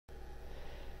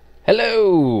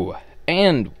Hello,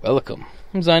 and welcome.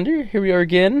 I'm Zeinder, here we are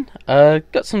again.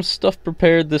 Got some stuff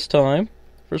prepared this time.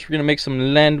 First we're going to make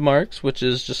some landmarks, which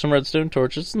is just some redstone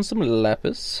torches and some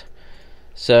lapis.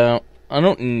 So, I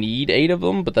don't need 8 of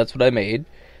them, but that's what I made.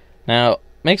 Now,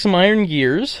 make some iron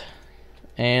gears,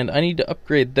 and I need to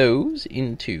upgrade those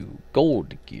into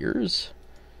gold gears.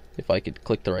 If I could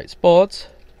click the right spots.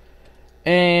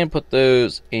 And put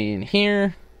those in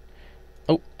here.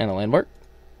 Oh, and a landmark.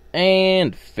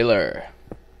 And filler.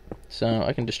 So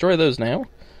I can destroy those now.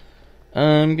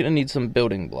 I'm gonna need some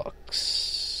building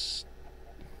blocks.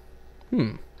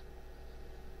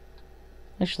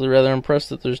 Actually rather impressed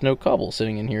that there's no cobble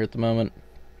sitting in here at the moment.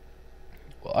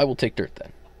 Well, I will take dirt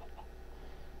then.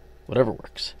 Whatever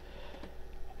works.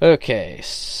 Okay,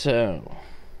 so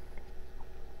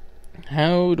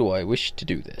how do I wish to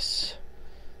do this?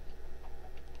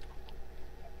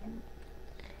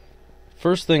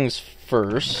 First things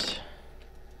first,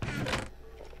 I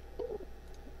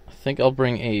think I'll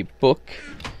bring a book,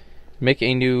 make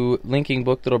a new linking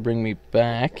book that'll bring me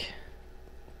back.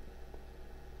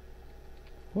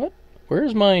 What?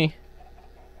 Where's my...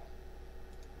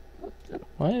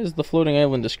 Why is the floating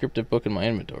island descriptive book in my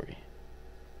inventory?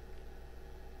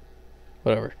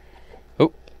 Whatever.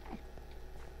 Oh.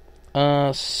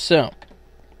 So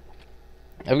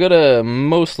I've got a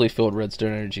mostly filled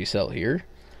redstone energy cell here.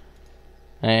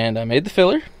 And I made the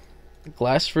filler,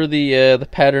 glass for the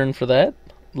pattern for that,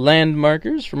 land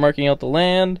markers for marking out the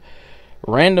land,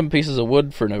 random pieces of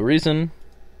wood for no reason,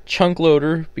 chunk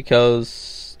loader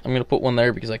because I'm going to put one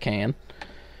there because I can.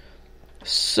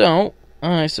 So,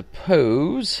 I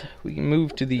suppose we can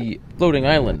move to the floating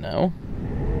island now.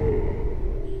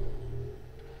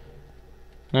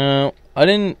 Now, I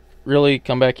didn't really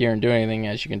come back here and do anything,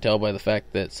 as you can tell by the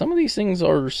fact that some of these things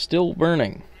are still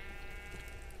burning.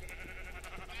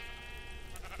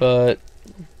 But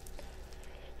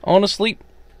honestly,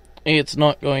 it's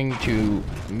not going to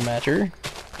matter.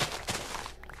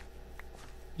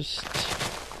 Just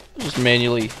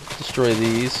manually destroy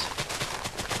these.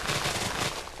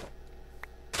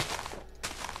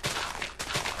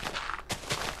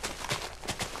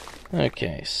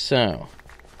 Okay, so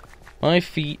my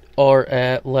feet are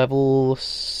at level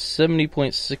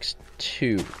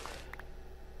 70.62.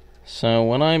 So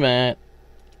when I'm at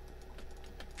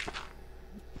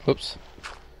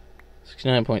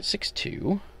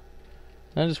 69.62.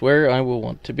 That is where I will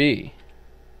want to be.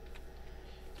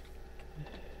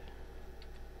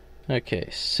 Okay,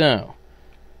 so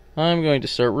I'm going to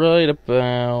start right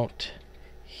about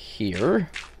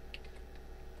here.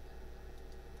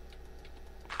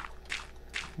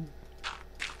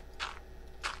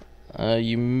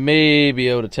 You may be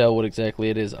able to tell what exactly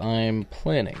it is I'm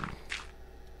planning.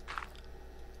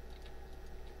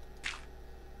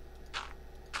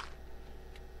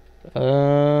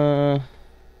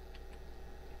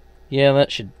 Yeah,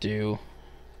 that should do.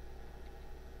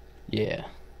 Yeah.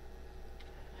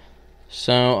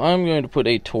 So, I'm going to put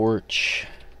a torch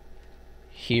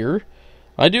here.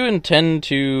 I do intend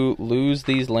to lose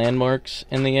these landmarks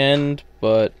in the end,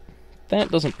 but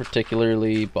that doesn't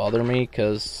particularly bother me,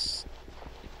 because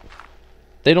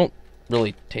they don't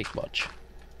really take much.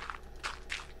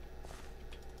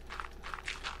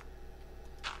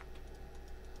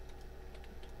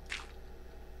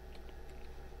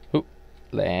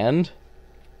 Land.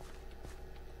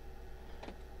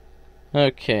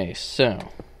 Okay, so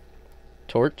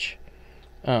torch.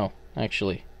 Oh,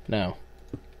 actually, no.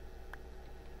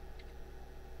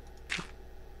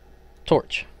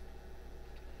 Torch.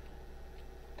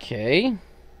 Okay.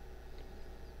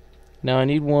 Now I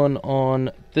need one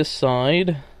on this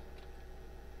side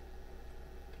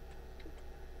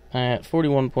at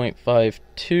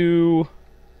 41.52.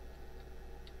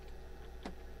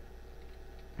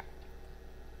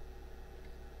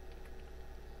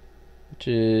 Which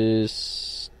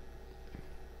is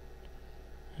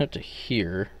up to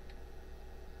here.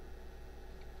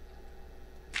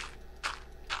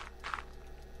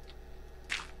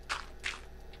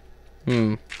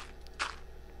 Maybe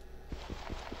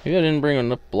I didn't bring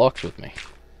enough blocks with me.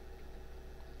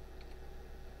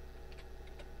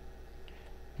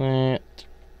 That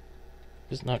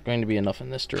is not going to be enough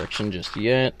in this direction just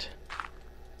yet.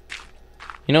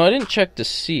 You know, I didn't check to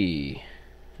see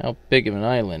how big of an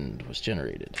island was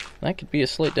generated. That could be a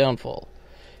slight downfall.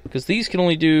 Because these can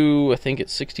only do, I think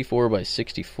it's 64 by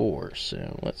 64.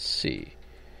 So, let's see.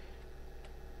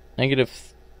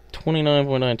 Negative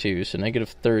 29.92, so negative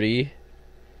 30.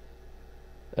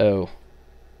 Oh.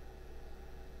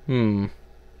 Let's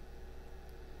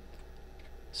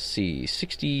see,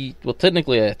 60... Well,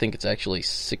 technically I think it's actually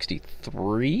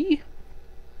 63.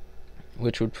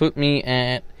 which would put me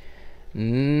at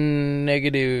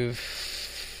negative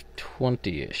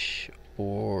 20-ish,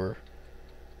 or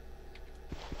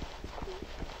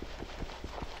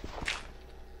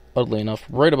oddly enough,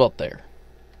 right about there.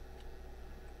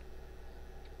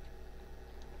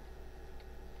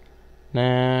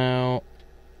 Now,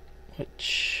 where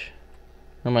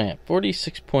am I at?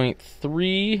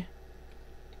 46.3.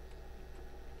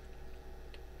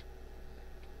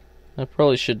 I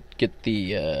probably should get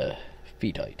the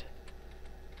feet height,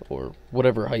 or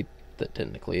whatever height that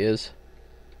technically is.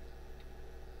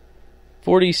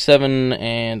 47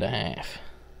 and a half.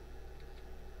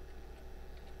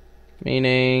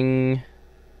 Meaning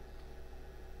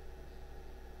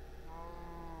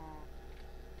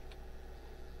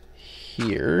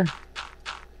here.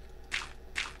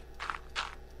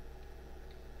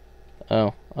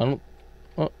 Oh, I don't.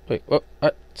 Oh, wait. Oh,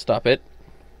 stop it.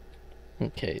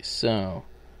 Okay, so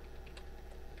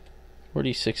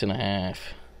 46 and a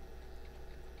half.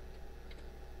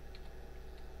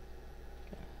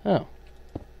 Oh.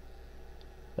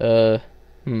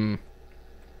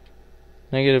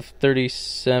 Negative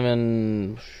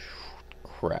 37.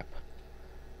 Crap.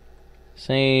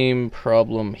 Same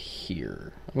problem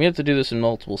here. We have to do this in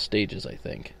multiple stages, I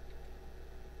think.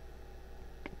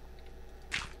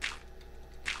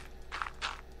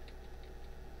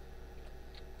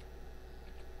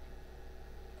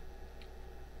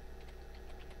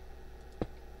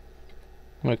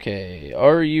 Okay,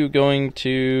 are you going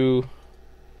to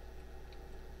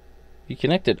be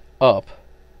connected up?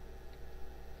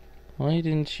 Why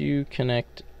didn't you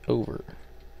connect over?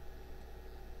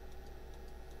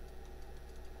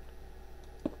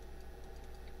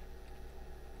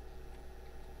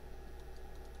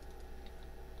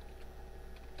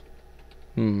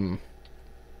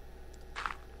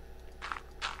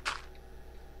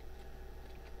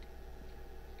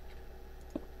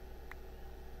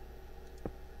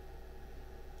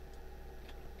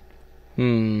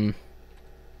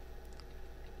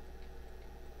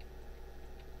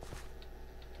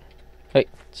 Hey,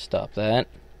 stop that.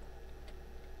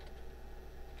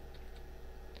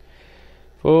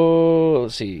 Oh,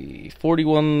 let's see.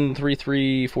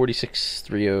 41.33,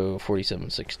 46.30,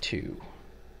 47.62.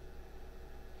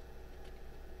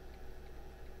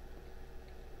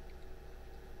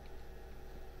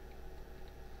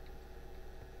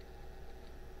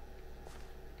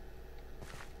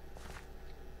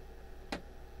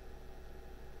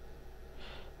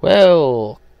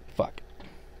 Well, fuck.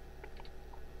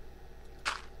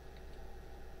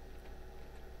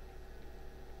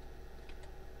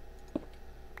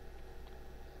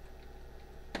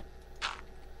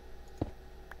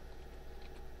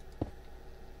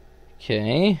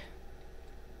 Okay.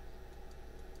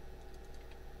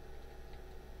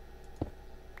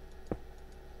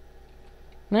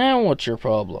 Now what's your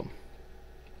problem?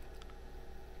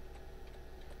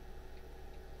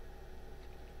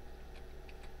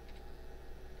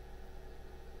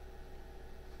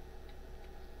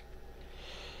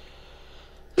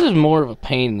 This is more of a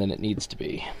pain than it needs to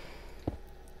be.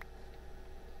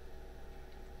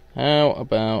 How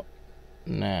about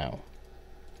now?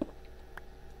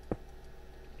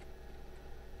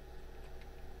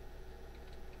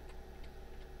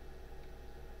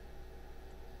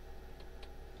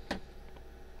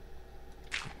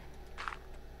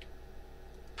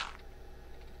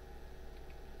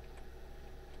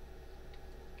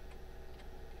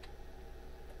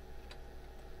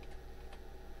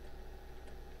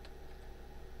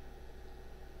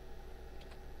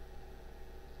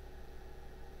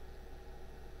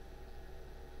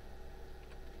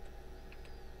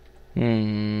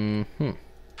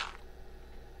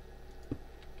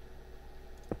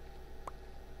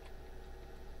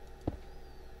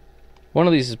 One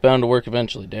of these is bound to work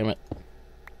eventually, damn it.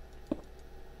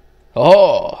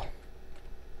 Oh!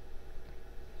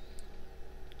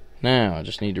 Now, I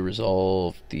just need to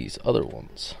resolve these other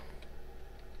ones.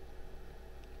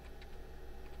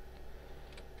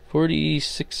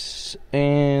 46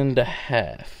 and a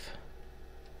half.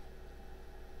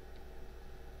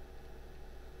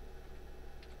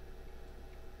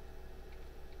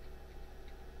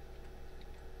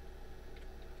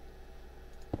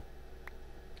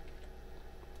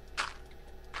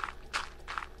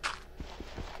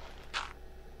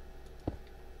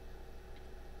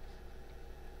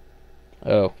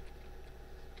 Oh.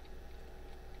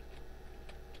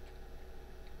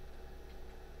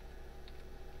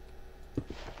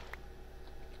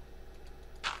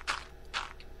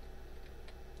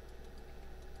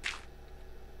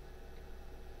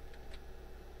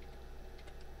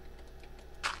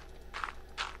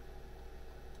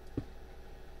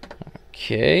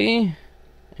 Okay.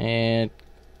 And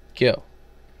go.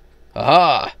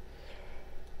 Aha!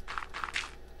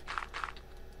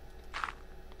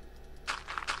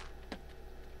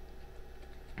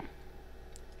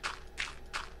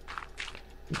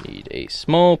 Need a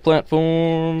small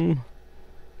platform.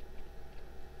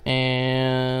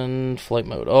 And flight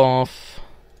mode off.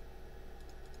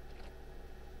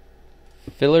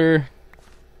 Filler.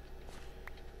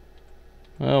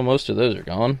 Well, most of those are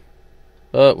gone.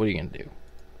 But what are you going to do?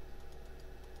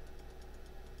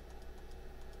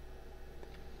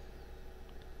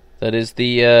 That is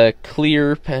the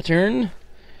clear pattern.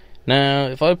 Now,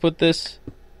 if I put this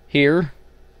here,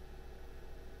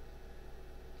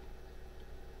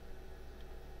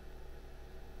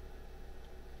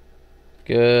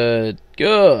 good,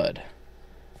 good.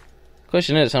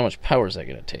 Question is, how much power is that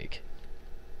going to take?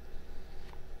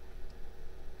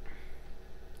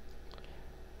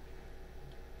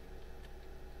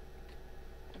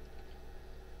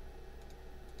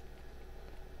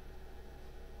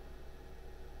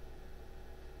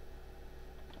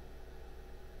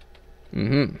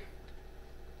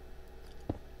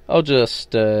 I'll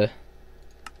just, yeah,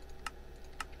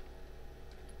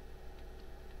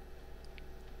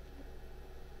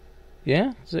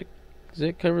 does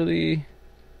it cover the,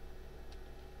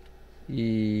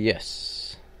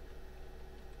 yes.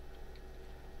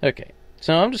 Okay,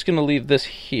 so I'm just gonna leave this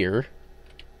here.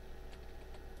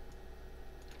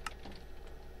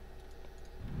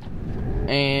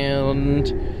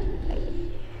 And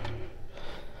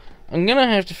I'm gonna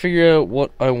have to figure out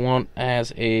what I want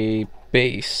as a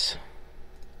base.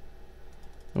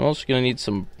 I'm also gonna need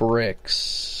some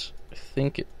bricks. I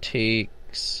think it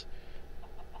takes...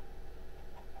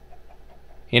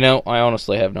 You know, I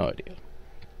honestly have no idea.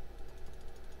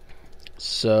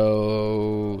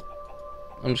 So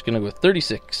I'm just gonna go with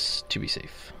 36 to be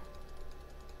safe.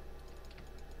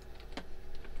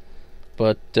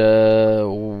 But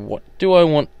what do I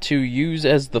want to use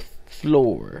as the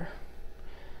floor?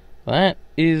 That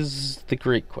is the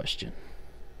great question.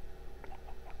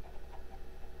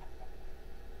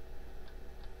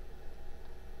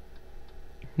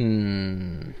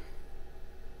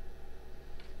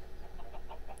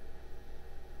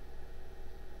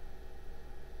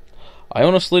 I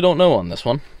honestly don't know on this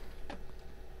one.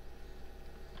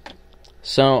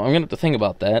 So I'm gonna have to think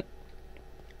about that.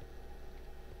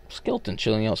 Skeleton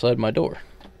chilling outside my door.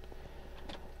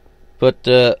 But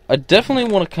I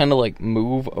definitely want to kind of like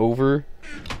move over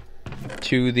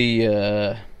to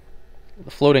the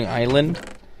floating island,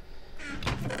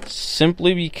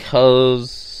 simply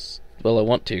because, well, I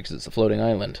want to, because it's a floating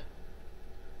island.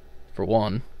 For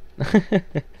one.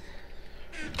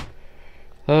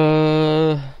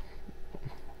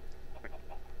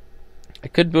 I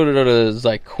could build it out of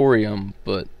Zicorium,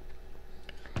 but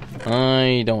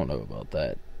I don't know about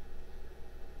that.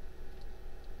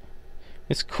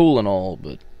 It's cool and all,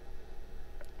 but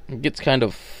it gets kind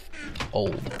of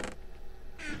old.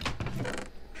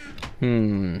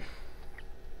 And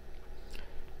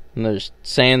there's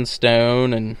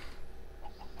sandstone, and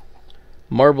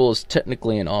marble is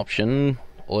technically an option.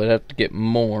 Well, I'd have to get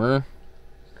more.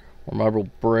 Or marble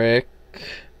brick.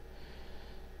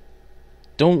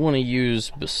 Don't want to use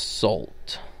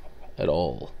basalt at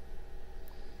all.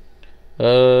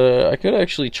 I could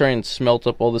actually try and smelt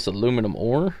up all this aluminum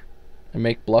ore and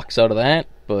make blocks out of that,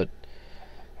 but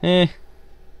I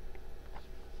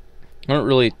don't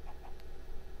really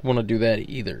want to do that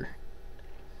either.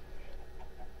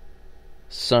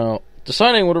 So,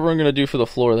 deciding whatever I'm going to do for the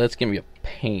floor, that's going to be a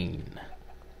pain.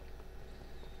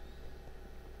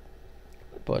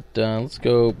 But let's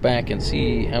go back and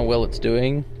see how well it's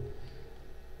doing.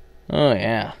 Oh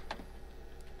yeah.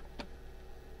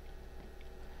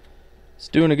 It's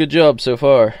doing a good job so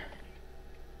far.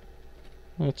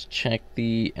 Let's check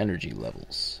the energy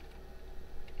levels.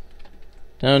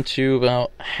 Down to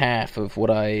about half of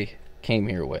what I came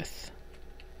here with.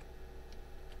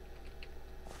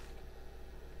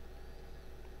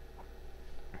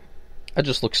 That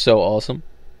just looks so awesome.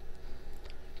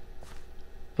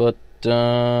 But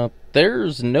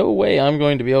there's no way I'm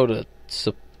going to be able to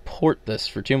support this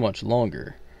for too much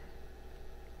longer.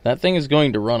 That thing is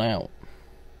going to run out.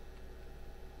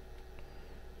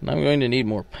 And I'm going to need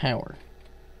more power.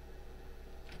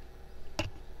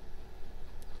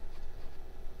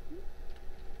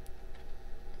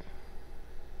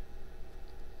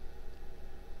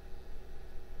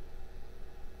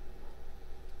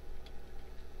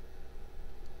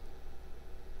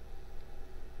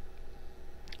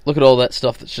 Look at all that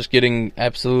stuff that's just getting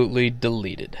absolutely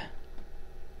deleted.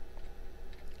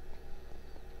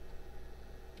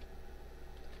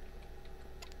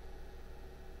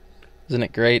 Isn't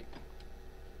it great?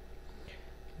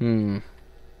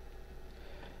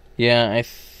 Yeah, I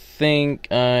think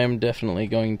I'm definitely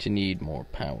going to need more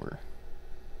power.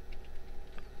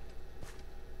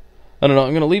 I don't know,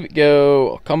 I'm going to leave it go,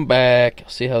 I'll come back, I'll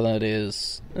see how that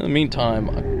is. In the meantime,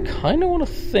 I kind of want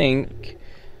to think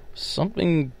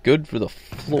something good for the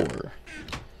floor.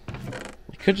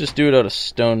 We could just do it out of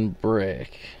stone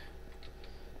brick.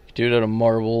 Do it out of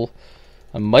marble.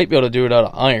 I might be able to do it out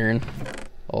of iron,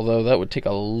 although that would take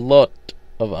a lot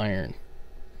of iron.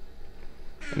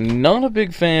 I'm not a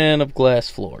big fan of glass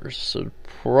floors, so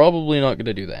probably not going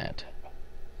to do that.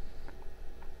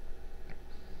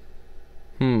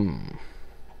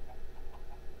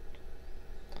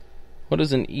 What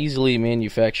is an easily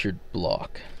manufactured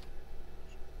block?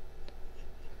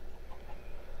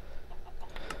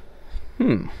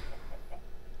 I'm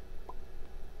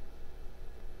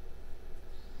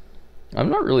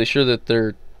not really sure that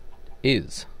there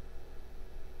is,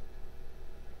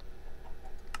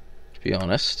 to be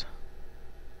honest.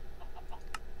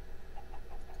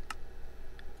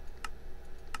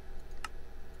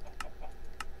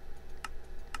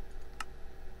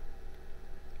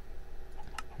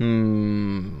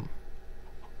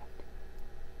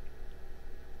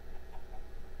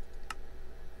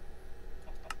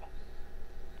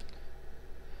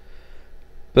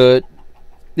 But,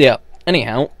 yeah,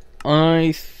 anyhow,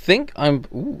 I think I'm...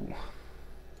 Ooh.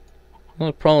 The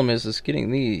only problem is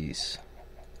getting these.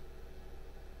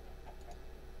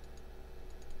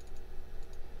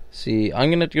 See, I'm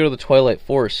going to have to go to the Twilight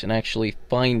Forest and actually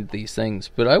find these things,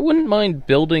 but I wouldn't mind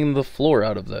building the floor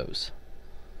out of those.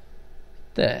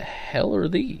 The hell are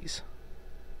these?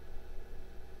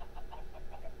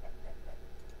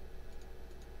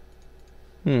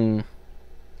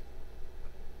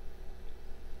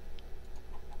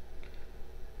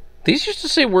 These used to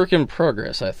say work in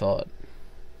progress, I thought.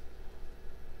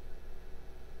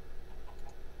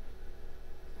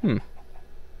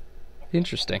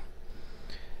 Interesting.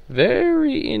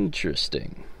 Very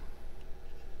interesting.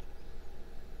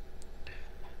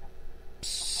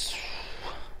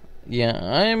 Yeah,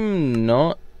 I'm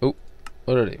not... Oh,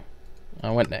 what did I do?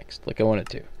 I went next, like I wanted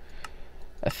to.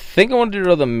 I think I want to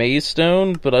do the maze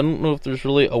stone, but I don't know if there's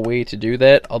really a way to do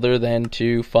that other than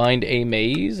to find a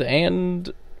maze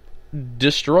and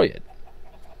destroy it.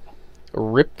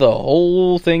 Rip the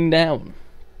whole thing down.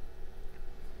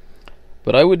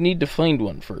 But I would need to find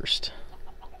one first.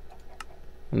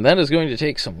 And that is going to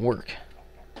take some work.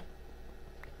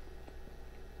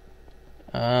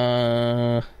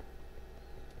 Let's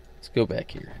go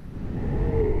back here.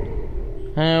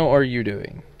 How are you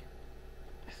doing?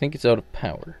 I think it's out of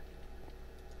power.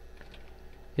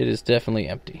 It is definitely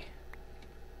empty.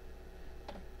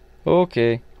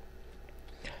 Okay.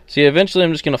 See, eventually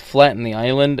I'm just going to flatten the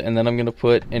island, and then I'm going to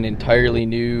put an entirely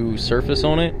new surface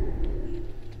on it.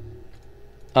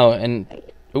 Oh, and...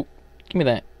 Oh, give me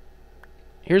that.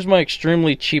 Here's my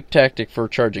extremely cheap tactic for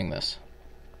charging this.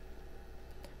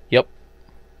 Yep.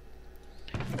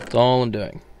 That's all I'm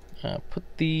doing. Put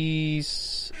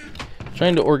these...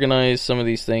 Trying to organize some of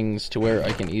these things to where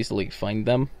I can easily find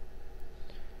them.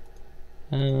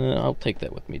 I'll take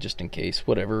that with me just in case.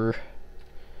 Whatever.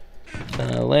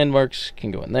 Landmarks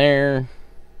can go in there.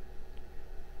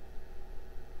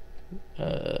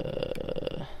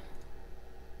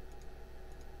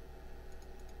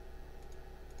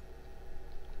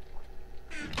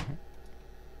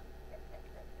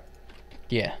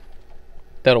 Yeah,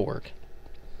 that'll work.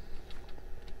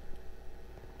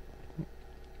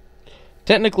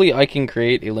 Technically, I can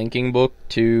create a linking book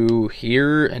to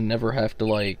here and never have to,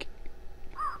 like...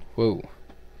 Whoa.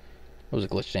 That was a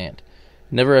glitched ant.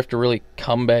 Never have to really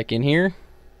come back in here.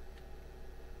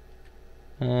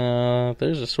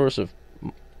 There's a source of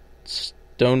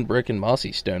stone brick and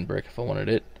mossy stone brick if I wanted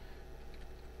it.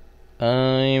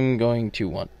 I'm going to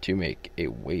want to make a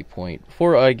waypoint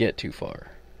before I get too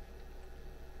far.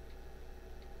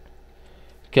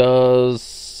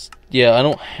 Because, yeah, I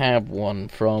don't have one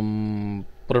from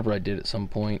whatever I did at some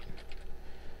point.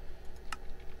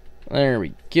 There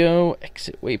we go.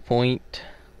 Exit waypoint.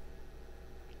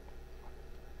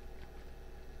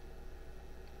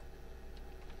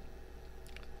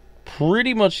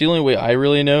 Pretty much the only way I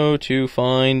really know to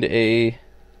find a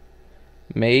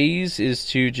maze is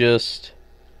to just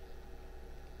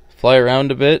fly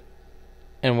around a bit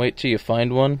and wait till you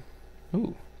find one.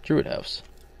 Ooh, Druid House.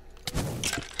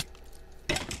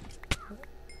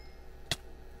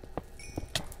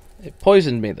 It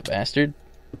poisoned me, the bastard.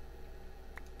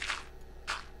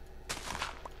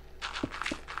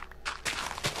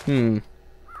 They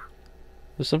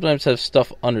sometimes have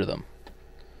stuff under them.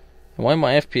 Why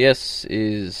my FPS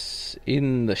is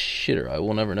in the shitter, I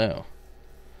will never know.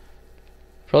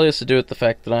 Probably has to do with the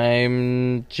fact that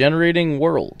I'm generating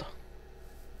world.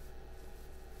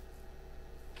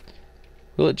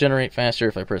 Will it generate faster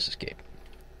if I press escape?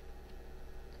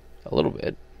 A little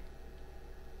bit.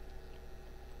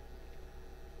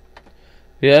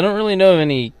 Yeah, I don't really know of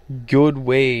any good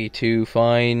way to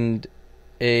find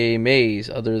a maze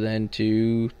other than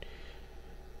to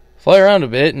fly around a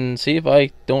bit and see if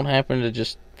I don't happen to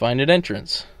just find an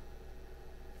entrance.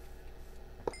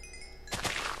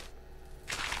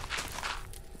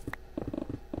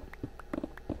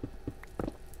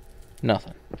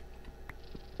 Nothing.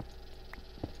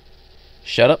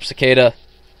 Shut up, cicada.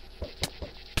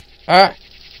 Ah!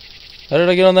 How did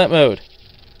I get on that mode?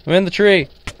 I'm in the tree.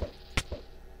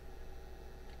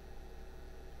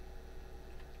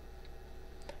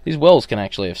 These wells can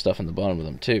actually have stuff in the bottom of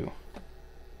them, too.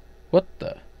 What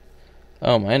the?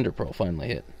 Oh, my ender pearl finally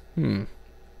hit.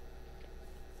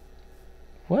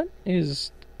 What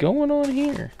is going on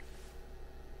here?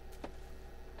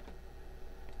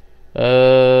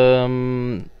 Oh.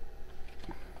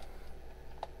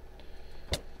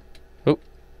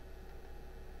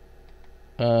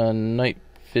 Night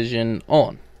vision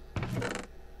on.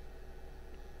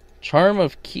 Charm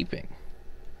of keeping.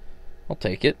 I'll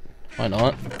take it. Why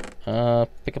not?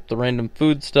 Pick up the random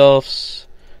foodstuffs.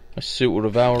 My suit will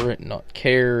devour it and not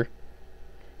care.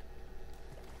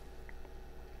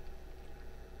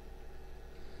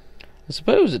 I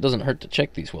suppose it doesn't hurt to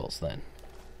check these wells then.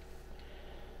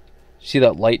 See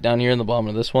that light down here in the bottom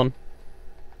of this one?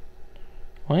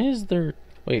 Why is there...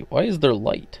 Wait, why is there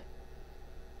light?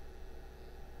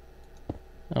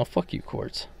 Oh, fuck you,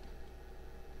 quartz.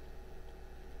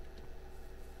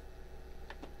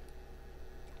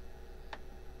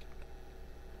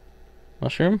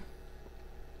 Mushroom?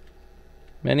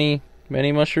 Many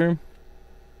mushroom?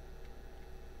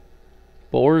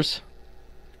 Boars?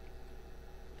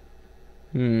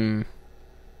 More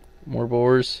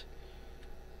boars.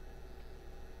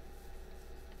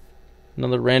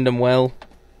 Another random well.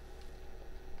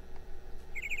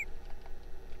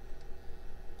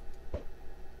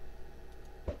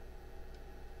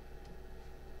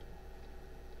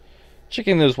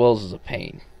 Checking those wells is a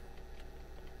pain.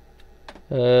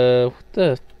 What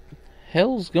the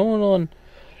hell's going on?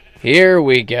 Here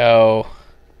we go.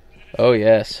 Oh,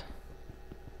 yes.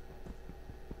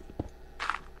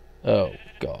 Oh,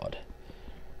 God.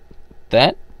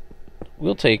 That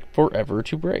will take forever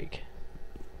to break.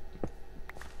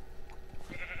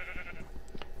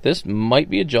 This might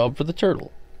be a job for the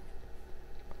turtle.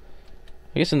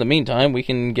 I guess in the meantime, we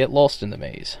can get lost in the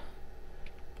maze.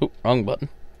 Oh, wrong button.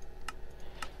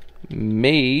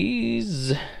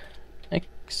 Maze.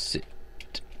 Exit.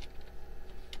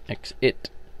 Exit.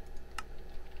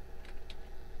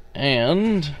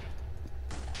 And...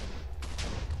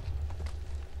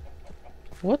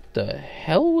 what the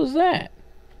hell was that?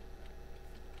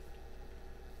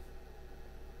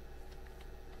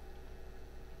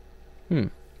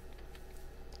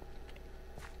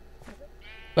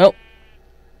 Well.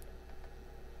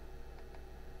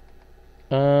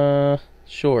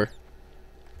 Sure.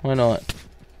 Why not?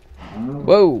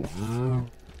 Whoa!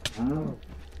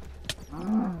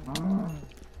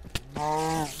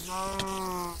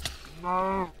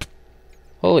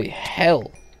 Holy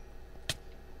hell!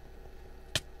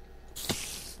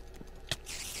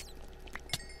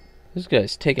 These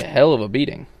guys take a hell of a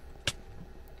beating.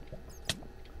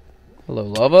 Hello,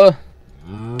 lava.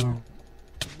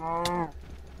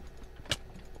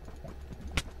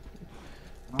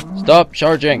 Stop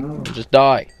charging! Just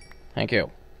die. Thank you.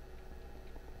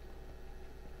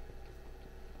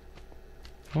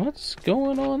 What's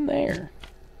going on there?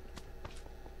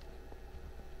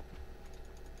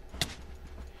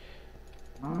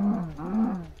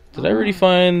 Did I already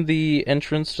find the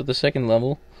entrance to the second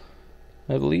level?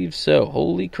 I believe so.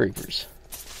 Holy creepers.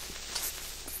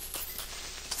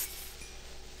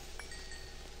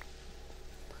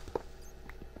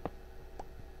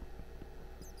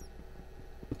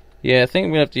 Yeah, I think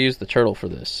I'm gonna have to use the turtle for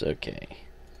this. Okay.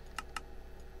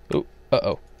 Oh,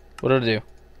 uh-oh. What did I do?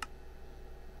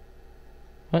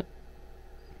 What?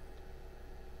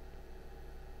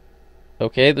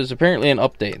 Okay, there's apparently an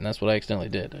update, and that's what I accidentally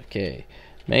did. Okay.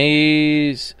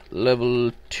 Maze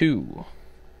level 2.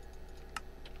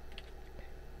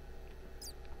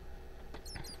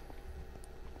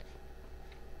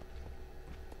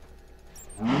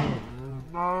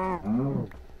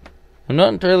 I'm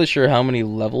not entirely sure how many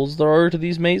levels there are to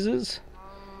these mazes,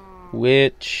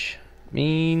 which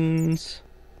means...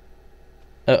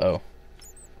 uh-oh.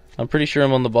 I'm pretty sure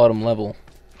I'm on the bottom level.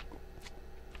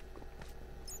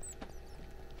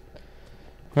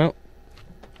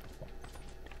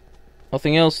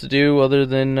 nothing else to do other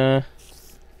than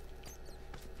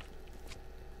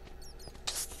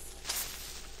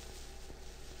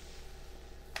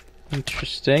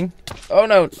interesting. Oh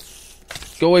no!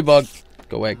 Go away, bug.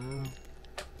 Go away.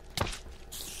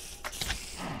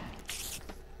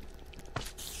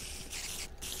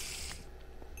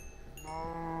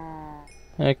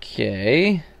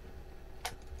 Okay.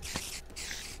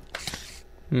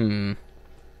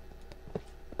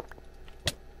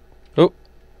 Oh.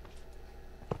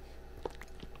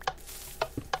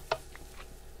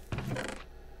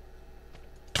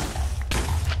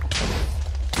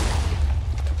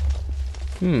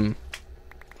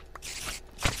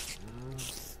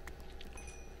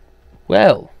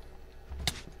 Well.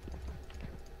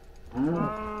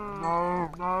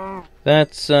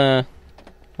 That's,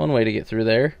 one way to get through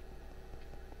there.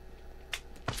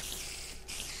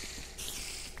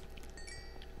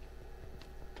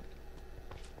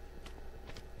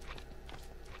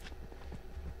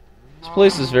 This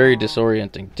place is very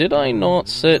disorienting. Did I not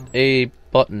set a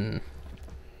button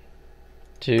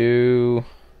to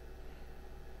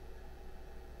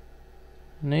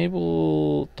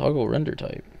enable toggle render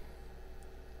type?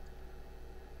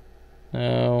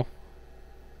 No.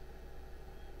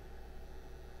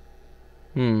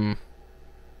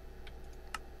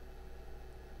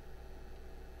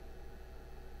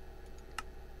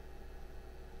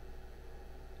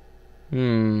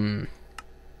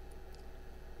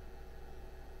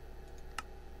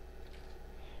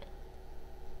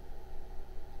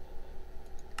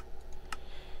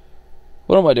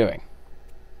 What am I doing?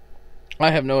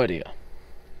 I have no idea.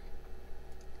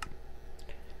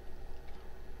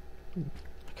 I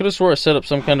could have swore I set up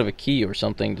some kind of a key or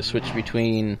something to switch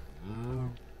between...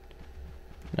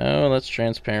 No, that's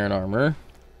transparent armor.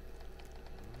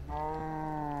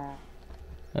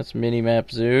 That's minimap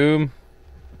zoom.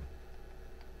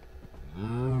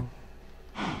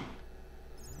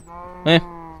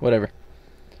 Whatever.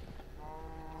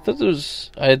 I thought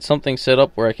I had something set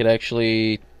up where I could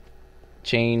actually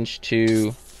change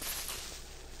to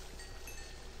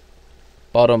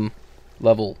bottom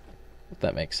level, if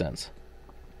that makes sense.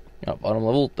 No, bottom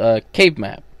level, cave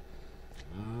map.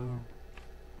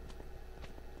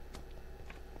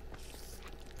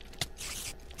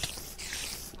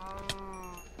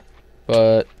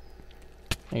 But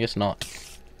I guess not.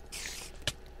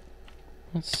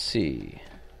 Let's see.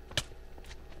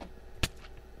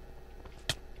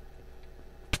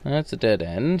 That's a dead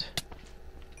end.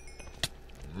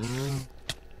 I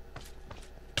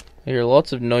hear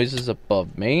lots of noises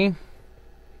above me.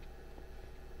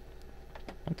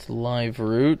 That's a live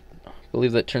root. I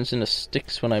believe that turns into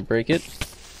sticks when I break it.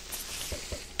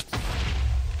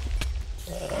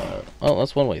 Oh,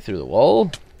 that's one way through the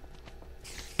wall.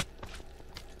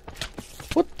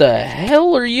 What the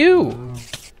hell are you?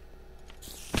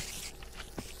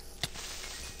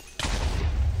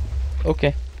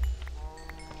 Okay.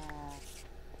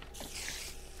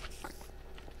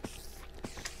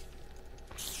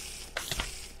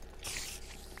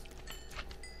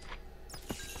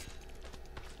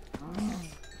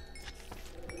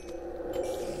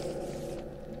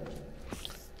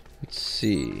 Let's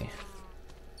see.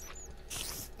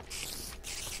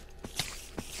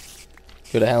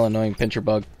 Go to hell, annoying pincher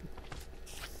bug.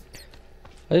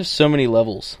 I have so many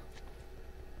levels.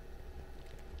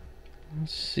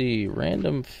 Let's see.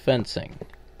 Random fencing.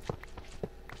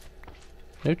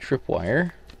 No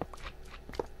tripwire.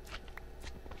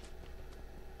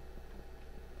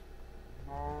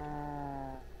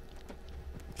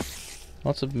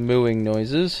 Lots of mooing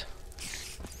noises.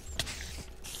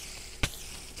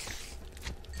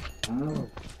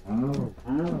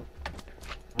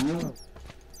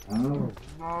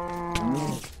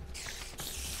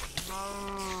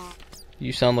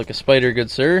 You sound like a spider,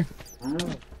 good sir.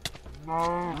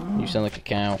 You sound like a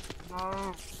cow.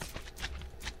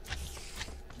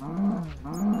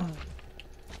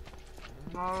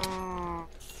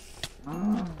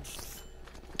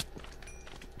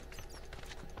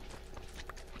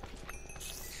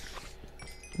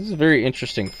 This is a very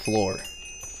interesting floor.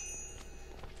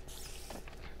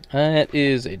 That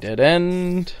is a dead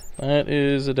end. That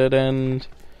is a dead end.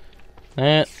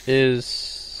 That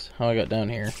is how I got down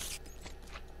here.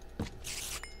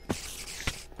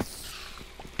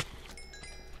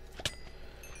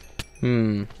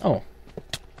 Oh.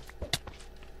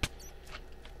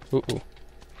 Ooh.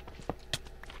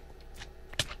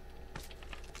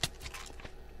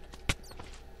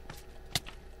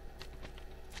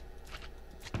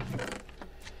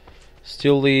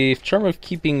 Steel leaf, charm of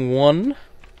keeping one.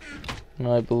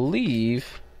 I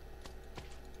believe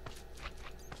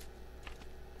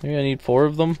maybe I need 4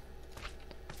 of them.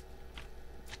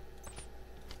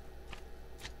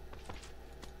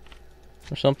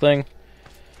 or something.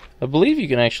 I believe you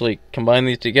can actually combine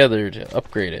these together to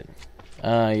upgrade it.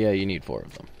 Yeah, you need 4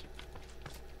 of them.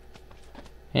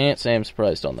 Can't say I'm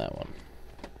surprised on that one.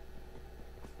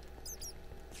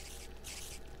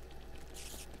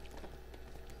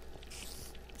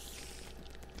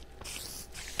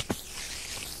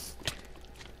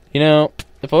 You know,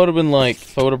 if I would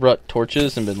have brought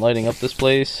torches and been lighting up this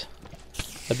place,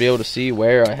 I'd be able to see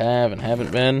where I have and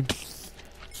haven't been.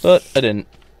 But I didn't.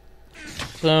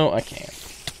 So I can't.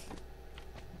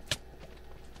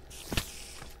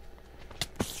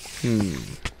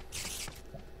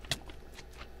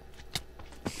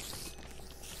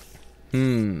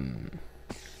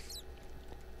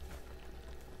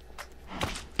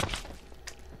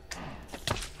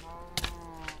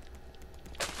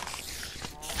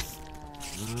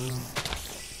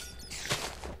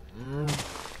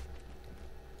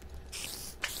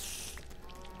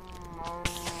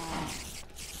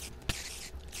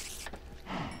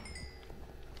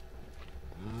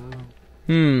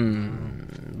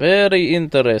 Very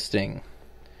interesting.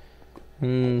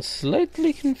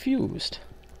 Slightly confused.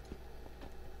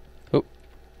 Oh.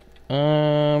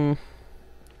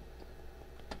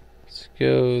 Let's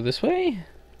go this way.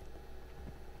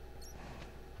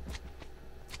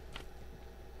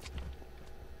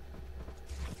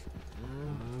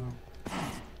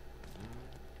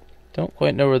 Don't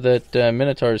quite know where that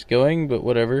Minotaur is going, but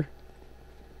whatever.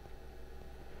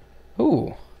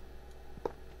 Ooh.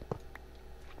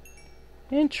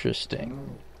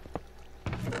 Interesting.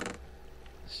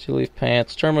 Steel leaf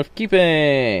pants, charm of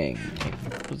keeping.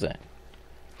 What's that?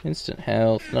 Instant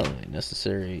health, not really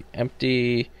necessary.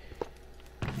 Empty.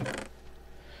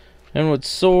 Enwood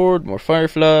sword, more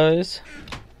fireflies.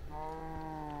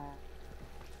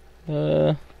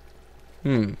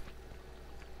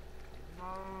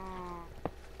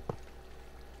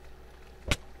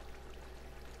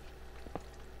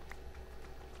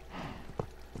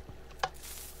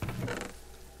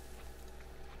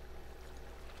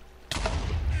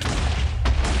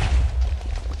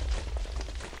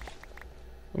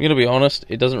 I'm gonna be honest,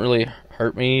 it doesn't really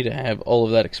hurt me to have all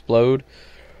of that explode.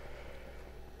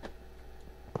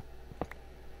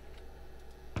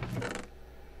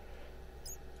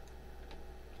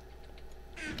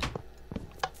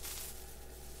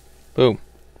 Boom.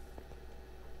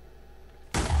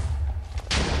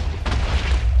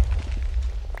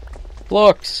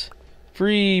 Blocks!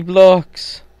 Free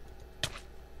blocks!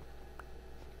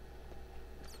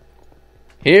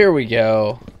 Here we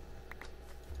go.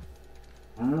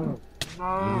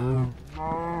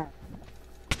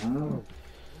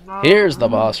 Here's the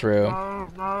boss room.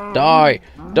 Die!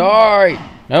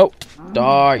 Die! Nope.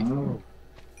 Die!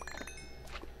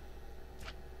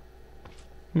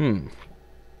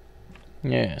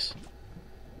 Yes.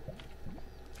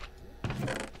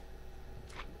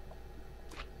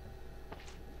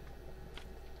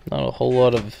 Not a whole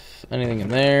lot of anything in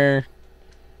there.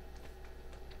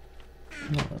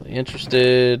 Not really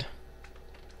interested.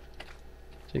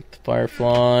 Take the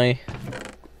firefly.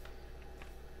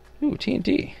 Ooh,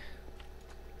 TNT.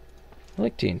 I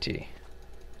like TNT.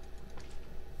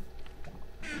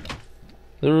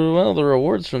 The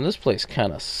rewards from this place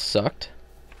kind of sucked.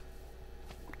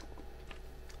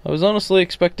 I was honestly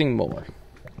expecting more.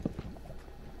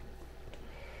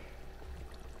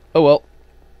 Oh well.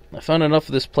 I found enough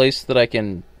of this place that I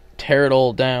can tear it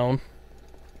all down.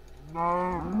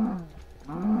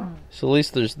 So at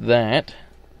least there's that.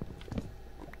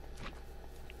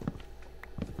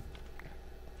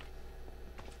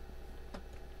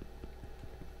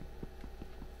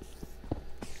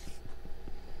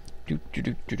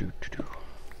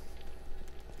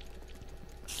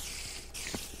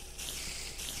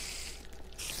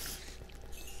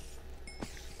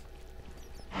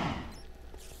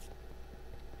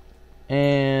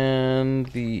 And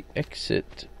the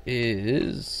exit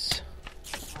is...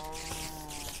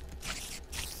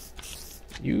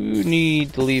 You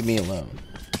need to leave me alone.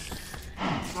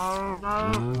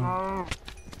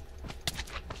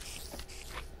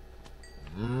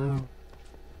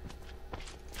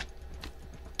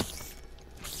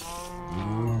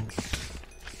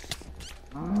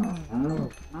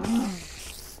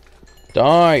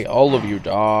 Die! All of you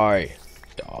die!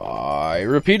 Die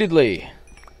repeatedly!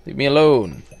 Leave me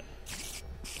alone.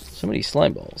 So many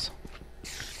slime balls.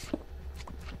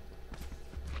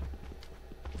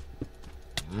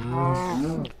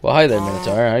 Well, hi there,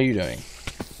 Minotaur. How are you doing?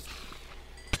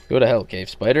 Go to hell, cave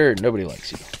spider. Nobody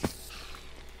likes you.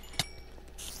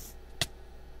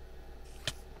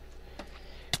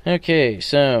 Okay,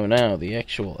 so now the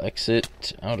actual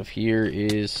exit out of here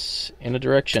is in a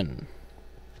direction.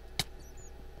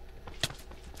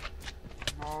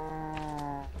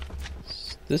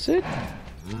 this it?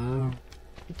 No.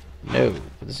 But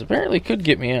this apparently could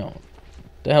get me out.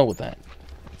 The hell with that.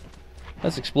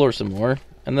 Let's explore some more,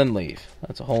 and then leave.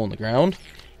 That's a hole in the ground.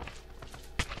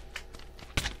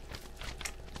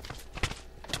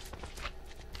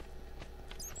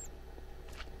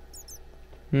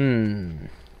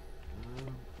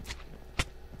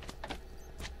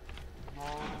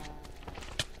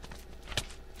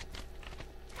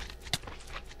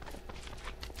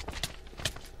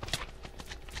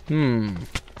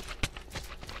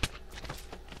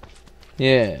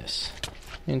 Yes.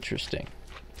 Interesting.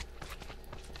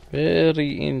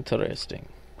 Very interesting.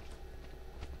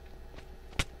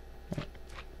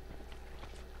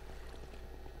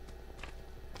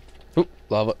 Oop,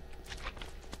 lava.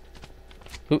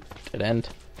 Oop, dead end.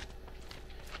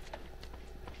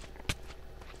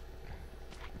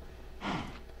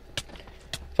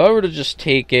 If I were to just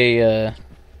take a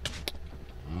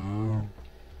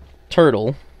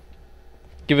turtle,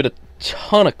 give it a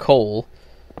ton of coal,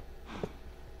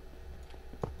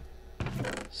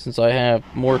 since I have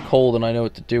more coal than I know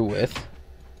what to do with,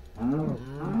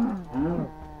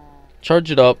 charge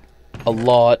it up a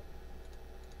lot,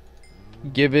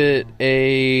 give it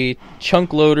a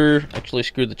chunk loader. Actually,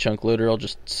 screw the chunk loader, I'll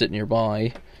just sit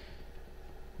nearby,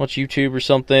 watch YouTube or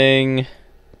something.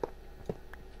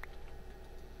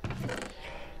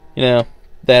 You know,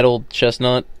 that old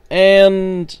chestnut.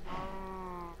 And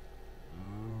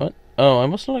what? Oh, I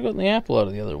must not have gotten the apple out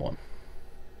of the other one.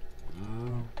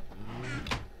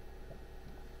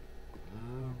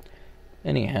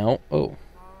 Anyhow, oh,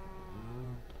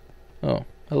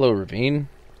 hello, ravine.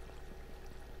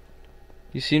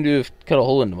 You seem to have cut a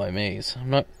hole into my maze. I'm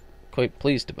not quite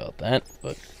pleased about that,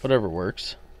 but whatever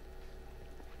works.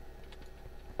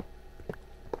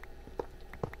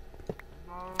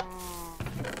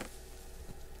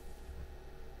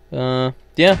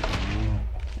 Yeah.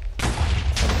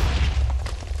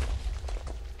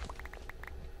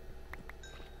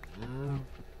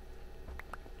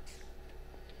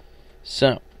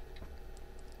 So,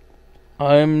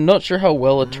 I'm not sure how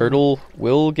well a turtle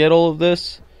will get all of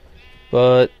this,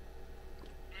 but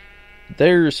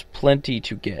there's plenty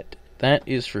to get. That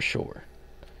is for sure.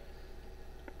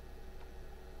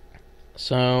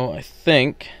 So, I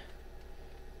think...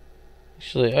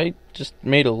 Actually, I just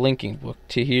made a linking book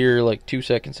to here like 2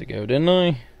 seconds ago, didn't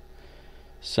I?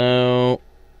 So,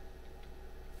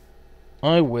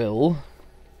 I will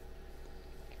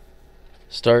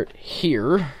start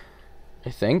here,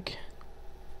 I think.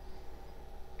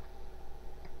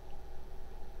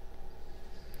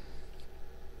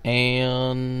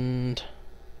 And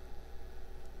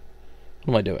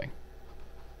what am I doing?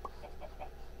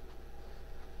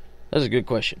 That's a good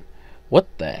question. What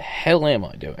the hell am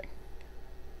I doing?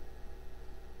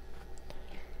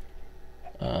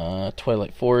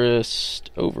 Twilight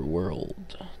Forest,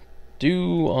 Overworld.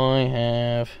 Do I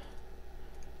have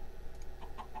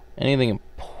anything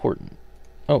important?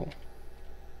 Oh.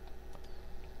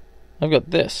 I've got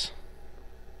this.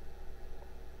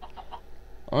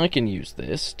 I can use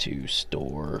this to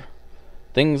store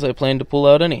things I plan to pull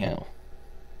out anyhow.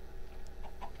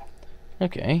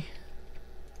 Okay.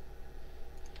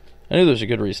 I knew there was a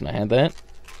good reason I had that.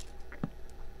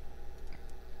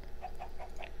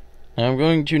 Now I'm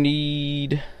going to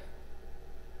need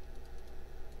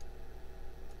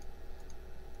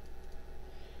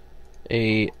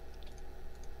a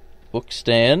book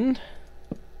stand,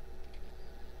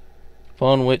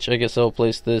 upon which I guess I'll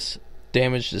place this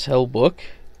damaged as hell book.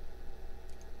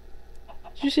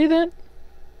 Did you see that?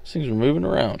 These things are moving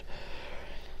around.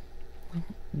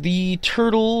 The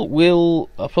turtle will...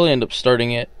 I'll probably end up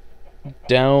starting it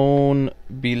down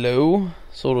below,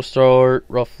 so it'll start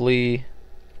roughly...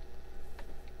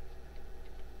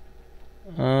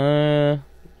 I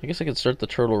guess I could start the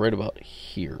turtle right about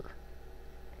here.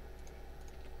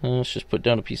 Let's just put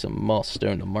down a piece of moss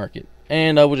stone to mark it.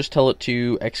 And I will just tell it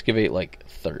to excavate like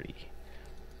 30.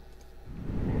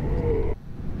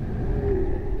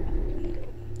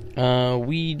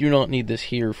 We do not need this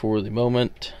here for the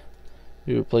moment.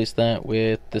 We replace that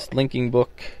with this linking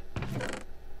book.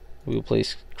 We will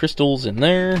place crystals in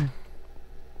there.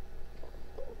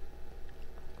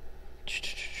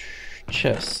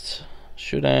 Chests.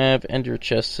 Should I have ender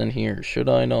chests in here? Should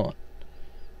I not?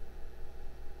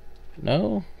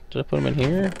 No? Did I put them in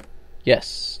here?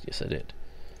 Yes. Yes, I did.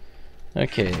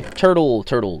 Okay. Turtle.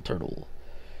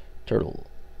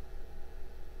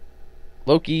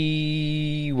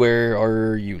 Loki, where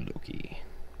are you, Loki?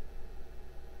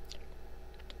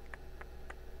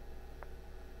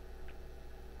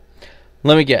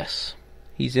 Let me guess.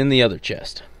 He's in the other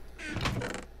chest.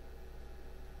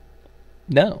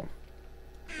 No.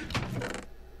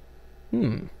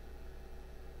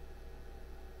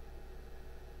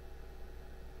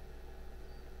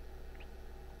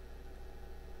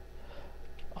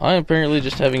 I'm apparently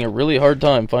just having a really hard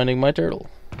time finding my turtle.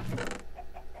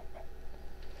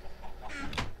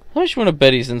 I just want to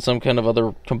bet he's in some kind of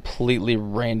other completely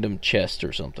random chest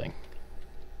or something.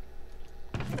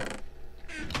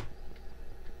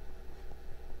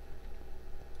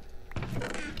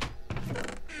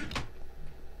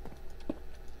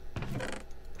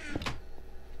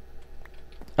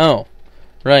 Oh,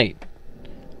 right.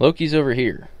 Loki's over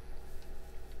here.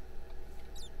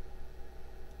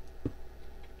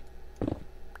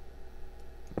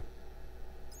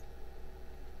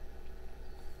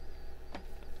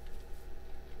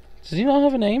 Does he not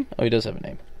have a name? Oh, he does have a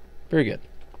name. Very good.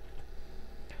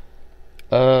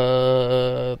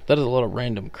 That is a lot of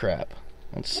random crap.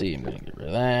 Let's see, I'm gonna get rid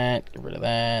of that, get rid of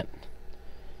that.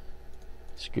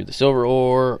 Screw the silver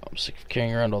ore. I'm sick of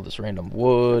carrying around all this random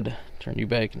wood. Turn you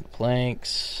back into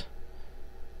planks.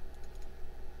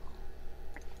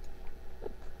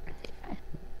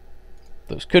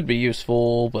 Those could be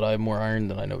useful, but I have more iron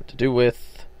than I know what to do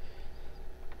with.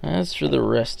 As for the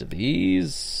rest of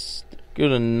these, they're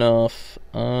good enough.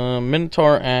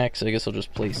 Minotaur axe, I guess I'll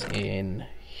just place in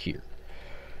here.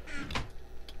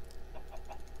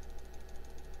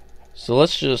 So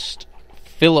let's just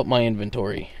fill up my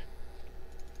inventory.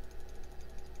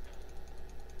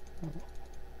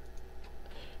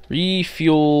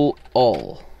 Refuel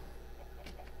all.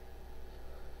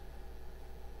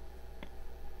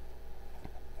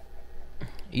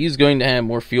 He's going to have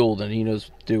more fuel than he knows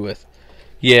what to do with.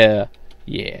 Yeah.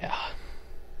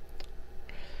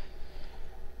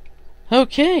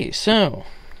 Okay, so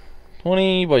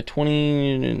 20 by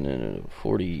 20 and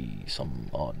 40 some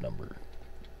odd number.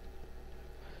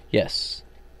 Yes.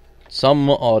 Some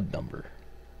odd number.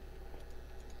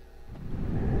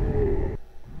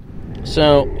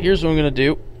 So, here's what I'm going to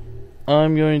do.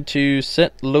 I'm going to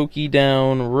set Loki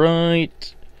down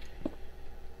right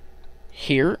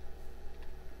here.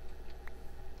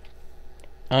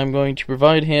 I'm going to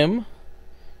provide him...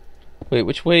 Wait,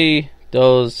 which way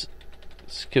does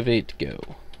excavate go?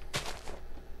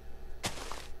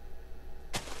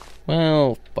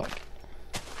 Well, fuck.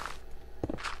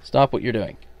 Stop what you're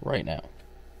doing right now.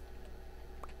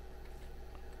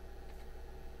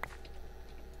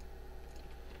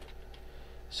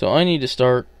 So I need to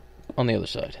start on the other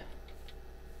side.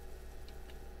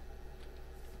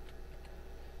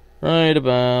 Right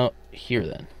about here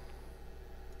then.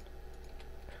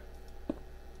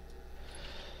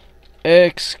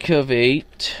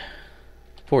 Excavate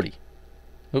 40.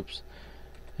 Oops.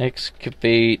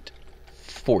 Excavate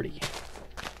 40.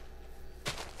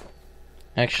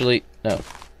 Actually, no.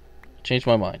 Changed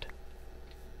my mind.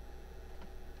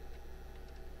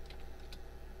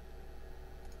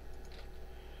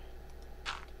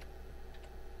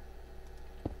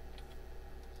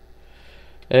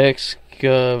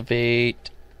 Excavate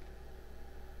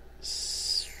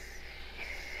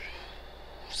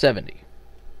 70.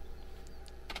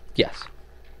 Yes.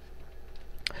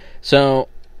 So,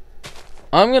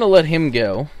 I'm going to let him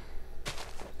go.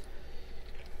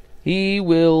 He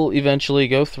will eventually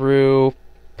go through,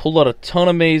 pull out a ton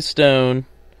of maize stone.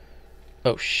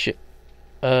 Oh, shit.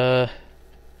 There's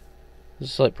a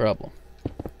slight problem.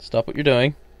 Stop what you're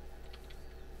doing.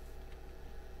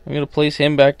 I'm going to place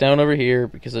him back down over here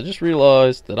because I just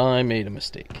realized that I made a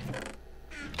mistake.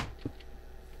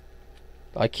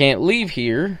 I can't leave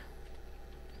here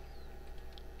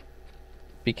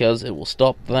because it will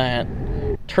stop that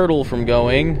turtle from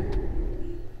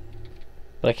going.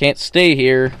 But I can't stay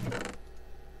here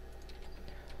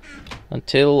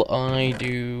until I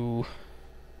do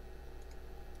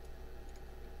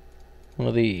one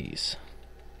of these.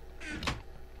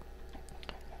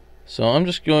 So I'm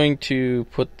just going to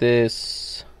put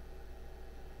this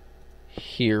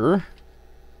here,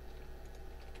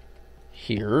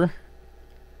 here,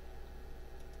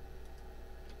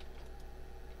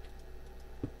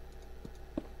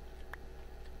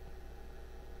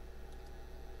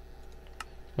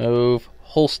 move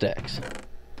whole stacks.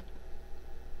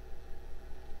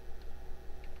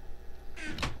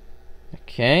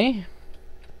 Okay.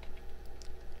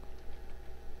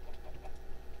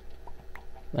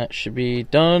 That should be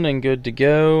done and good to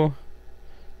go.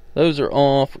 Those are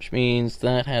off, which means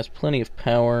that has plenty of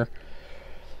power.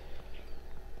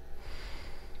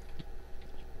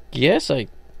 Yes, I'll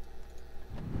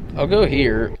go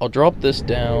here. I'll drop this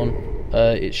down.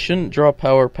 It shouldn't draw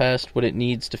power past what it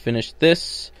needs to finish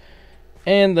this.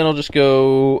 And then I'll just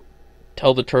go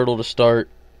tell the turtle to start.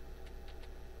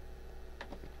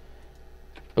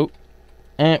 Oh,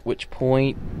 At which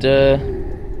point, I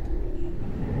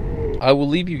will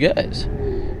leave you guys.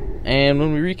 And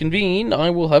when we reconvene, I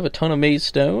will have a ton of maze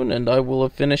stone, and I will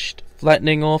have finished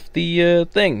flattening off the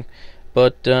thing.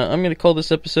 But I'm going to call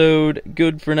this episode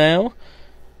good for now.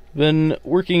 Been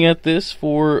working at this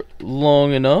for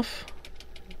long enough.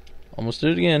 Almost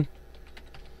did it again.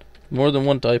 More than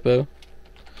one typo.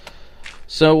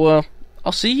 So,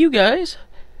 I'll see you guys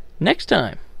next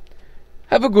time.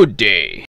 Have a good day.